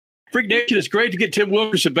Freak Nation, it's great to get Tim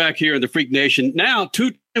Wilkerson back here in the Freak Nation. Now,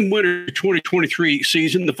 two-time winner 2023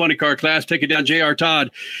 season, the funny car class, taking down J.R. Todd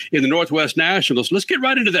in the Northwest Nationals. Let's get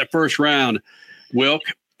right into that first round, Wilk.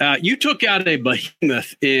 You took out a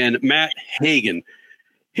behemoth in Matt Hagan.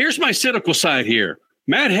 Here's my cynical side here.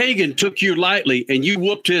 Matt Hagan took you lightly, and you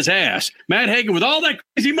whooped his ass. Matt Hagan, with all that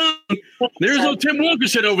crazy money, there's no Tim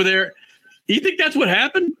Wilkerson over there. You think that's what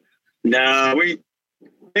happened? No,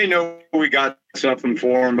 they know we got something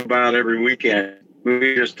for them about every weekend.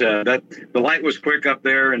 We just the light was quick up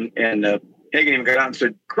there, and Hagan even got out and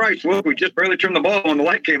said, "Christ, look, we just barely turned the ball when the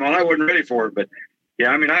light came on. I wasn't ready for it." But yeah,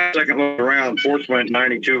 I mean, I second look around. Force went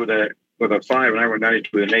 92 with a 5, and I went 92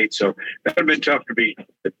 with an 8. So that would have been tough to beat.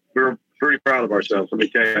 We were pretty proud of ourselves. Let me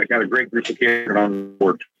tell you, I got a great group of kids on the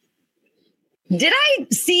board. Did I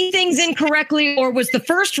see things incorrectly, or was the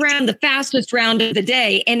first round the fastest round of the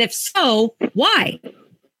day? And if so, why?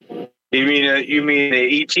 You mean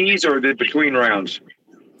the ETs or the between rounds?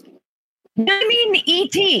 I mean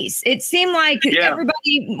ETs. It seemed like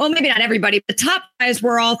everybody, well, maybe not everybody, but the top guys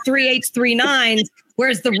were all 3.8s, 3.9s,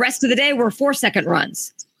 whereas the rest of the day were 4-second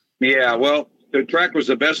runs. Yeah, well, the track was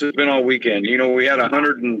the best it's been all weekend. You know, we had a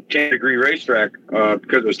 110-degree racetrack because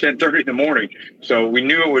it was 10:30 in the morning. So we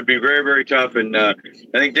knew it would be very, very tough. And I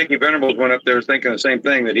think Dickie Venables went up there thinking the same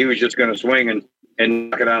thing, that he was just going to swing and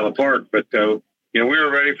knock it out of the park. But, we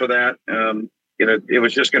were ready for that. It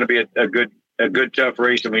was just going to be a good, tough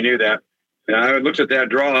race, and we knew that. And I looked at that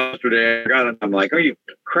draw yesterday. I'm like, are you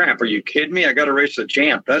kidding me? I got to race the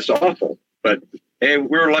champ. That's awful. But, hey,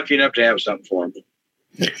 we were lucky enough to have something for him.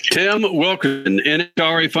 Tim Wilkerson,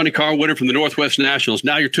 NHRA Funny Car winner from the Northwest Nationals.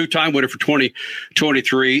 Now your two-time winner for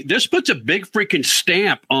 2023. This puts a big freaking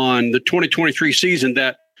stamp on the 2023 season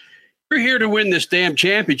that you're here to win this damn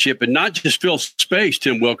championship and not just fill space,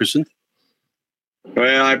 Tim Wilkerson.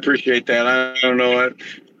 Well, I appreciate that. I don't know.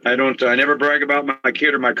 I never brag about my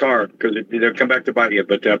kid or my car because they'll come back to bite you.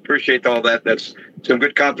 But I appreciate all that. That's some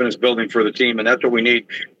good confidence building for the team, and that's what we need.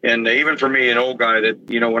 And even for me, an old guy, that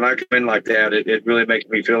when I come in like that, it really makes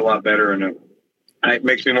me feel a lot better, and it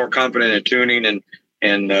makes me more confident in tuning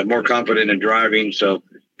and more confident in driving. So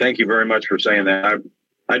thank you very much for saying that.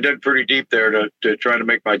 I dug pretty deep there to try to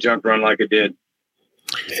make my junk run like it did.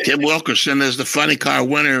 Tim Wilkerson is the funny car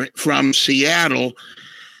winner from Seattle.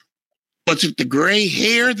 Was it the gray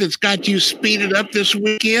hair that's got you speeded up this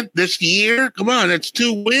year? Come on, that's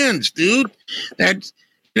 2 wins, dude. That's,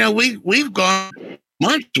 we've gone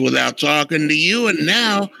months without talking to you, and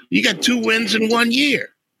now you got 2 wins in 1 year.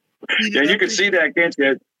 Yeah, you can see that, can't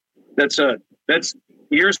you? That's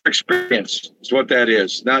years of experience is what that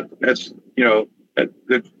is.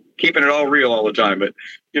 Keeping it all real all the time. But,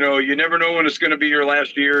 you never know when it's going to be your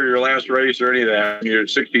last year, or your last race, or any of that. You're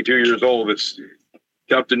 62 years old. It's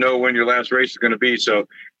tough to know when your last race is going to be. So,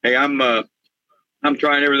 hey, I'm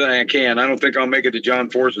trying everything I can. I don't think I'll make it to John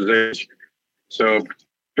Force's age. So,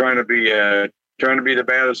 trying to be the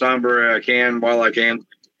baddest hombre I can while I can.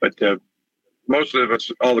 But most of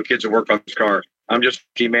us, all the kids that work on this car, I'm just a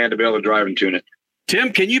key man to be able to drive and tune it.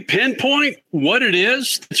 Tim, can you pinpoint what it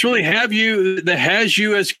is that's really has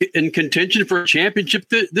you as in contention for a championship?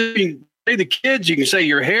 You can say the kids, you can say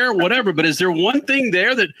your hair, whatever, but is there one thing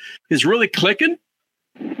there that is really clicking?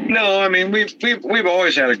 No, I mean, we've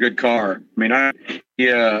always had a good car. I mean,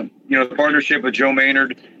 the partnership with Joe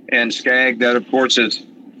Maynard and Skag, that of course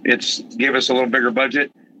it's give us a little bigger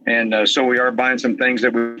budget, and so we are buying some things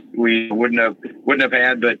that we wouldn't have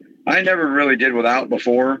had. But I never really did without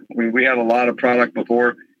before. We had a lot of product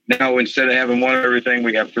before. Now instead of having 1 of everything,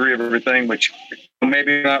 we have 3 of everything, which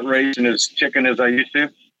maybe not racing as chicken as I used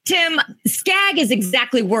to. Tim, Skag is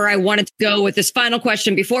exactly where I wanted to go with this final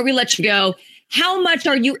question before we let you go. How much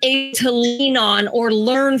are you able to lean on or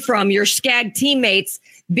learn from your Skag teammates,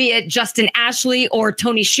 be it Justin Ashley or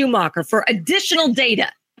Tony Schumacher, for additional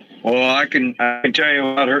data? Well, I can tell you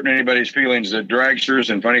without hurting anybody's feelings that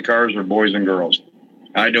dragsters and funny cars are boys and girls.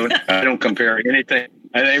 I don't compare anything.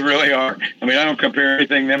 They really are. I mean, I don't compare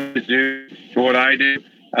anything them to do to what I do.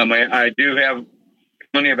 I do have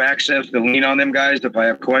plenty of access to lean on them guys if I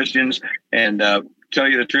have questions. And tell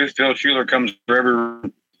you the truth, Phil Schuler comes for every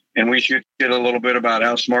room, and we should get a little bit about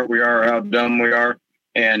how smart we are, or how dumb we are.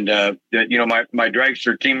 And my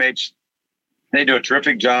dragster teammates, they do a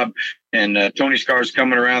terrific job. And Tony's car's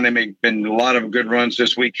coming around. They make been a lot of good runs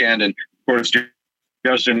this weekend. And of course,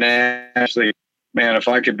 Justin Ashley. Man, if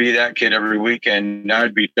I could be that kid every weekend,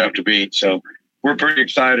 I'd be tough to beat. So we're pretty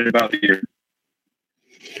excited about the year.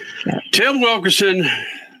 Tim Wilkerson,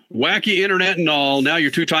 wacky internet and all. Now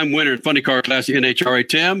you're 2-time winner in Funny Car Classic NHRA.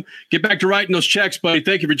 Tim, get back to writing those checks, buddy.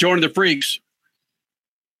 Thank you for joining the Freaks.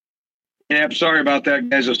 Yeah, I'm sorry about that,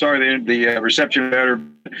 guys. I'm sorry the reception better.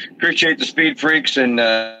 Appreciate the Speed Freaks, and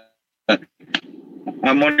I'm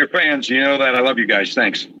one of your fans. You know that. I love you guys.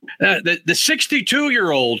 Thanks. The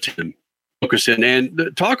 62-year-old Tim Wilkerson,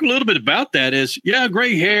 and talk a little bit about that is,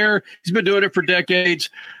 gray hair. He's been doing it for decades.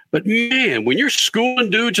 But, man, when you're schooling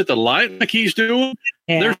dudes at the light like he's doing,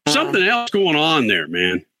 there's something else going on there,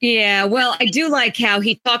 man. Yeah, well, I do like how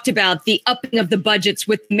he talked about the upping of the budgets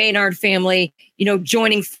with the Maynard family,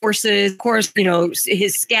 joining forces. Of course,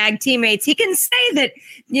 his SCAG teammates. He can say that,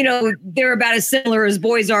 they're about as similar as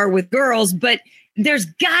boys are with girls, but there's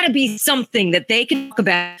got to be something that they can talk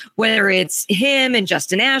about, whether it's him and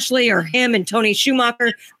Justin Ashley or him and Tony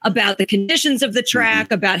Schumacher, about the conditions of the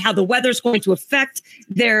track, about how the weather's going to affect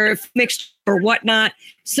their mixture or whatnot.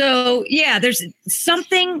 So, there's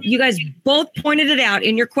something, you guys both pointed it out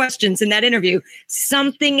in your questions in that interview.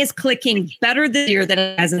 Something is clicking better this year than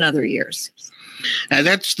it has in other years. And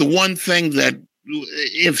that's the one thing that,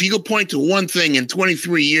 if you could point to one thing, in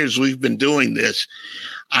 23 years we've been doing this,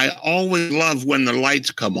 I always love when the lights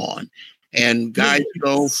come on and guys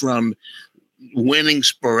go from winning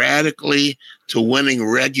sporadically to winning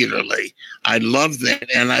regularly. I love that.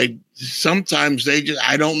 And sometimes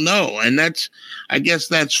I don't know. And I guess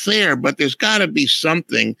that's fair, but there's got to be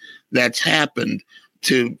something that's happened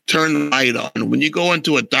to turn the light on. When you go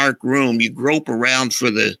into a dark room, you grope around for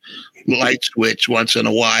the light switch once in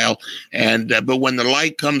a while, but when the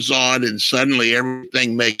light comes on and suddenly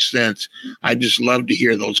everything makes sense, I just love to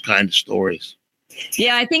hear those kind of stories.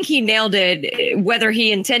 Yeah, I think he nailed it, whether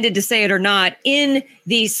he intended to say it or not. In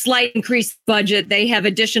the slight increased budget, they have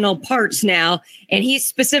additional parts now. And he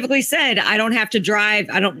specifically said, I don't have to drive.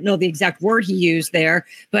 I don't know the exact word he used there,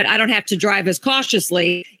 but I don't have to drive as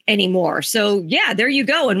cautiously anymore. So, there you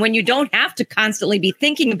go. And when you don't have to constantly be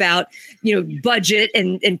thinking about, budget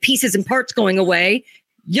and pieces and parts going away,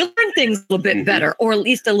 you'll learn things a little bit better, or at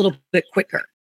least a little bit quicker.